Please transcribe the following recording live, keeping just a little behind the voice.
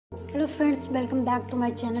Hello friends, welcome back to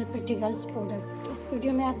my channel pretty girls product. इस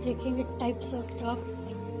video में आप देखेंगे टाइप्स ऑफ टॉप्स।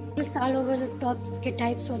 इस ऑल ओवर टॉप्स के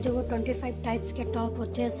टाइप्स होते हैं, वो 25 टाइप्स के टॉप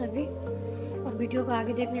होते हैं सभी। और वीडियो को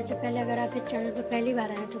आगे देखने से पहले अगर आप इस चैनल पर पहली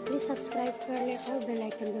बार आए तो प्लीज़ सब्सक्राइब कर लें और बेल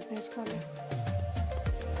आइकन पर प्रेस कर लें।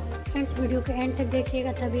 फ्रेंड्स, वीडियो के एंड तक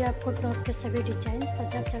देखिएगा, तभी आपको टॉप के सभी डिजाइंस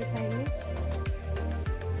पता चल पाएंगे।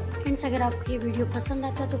 फ्रेंड्स, अगर आपको ये वीडियो पसंद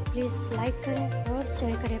आता है तो प्लीज़ लाइक करें और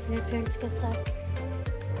शेयर करें अपने फ्रेंड्स के साथ।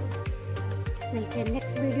 मिलते हैं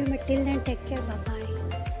नेक्स्ट वीडियो में। Till then take care, bye bye.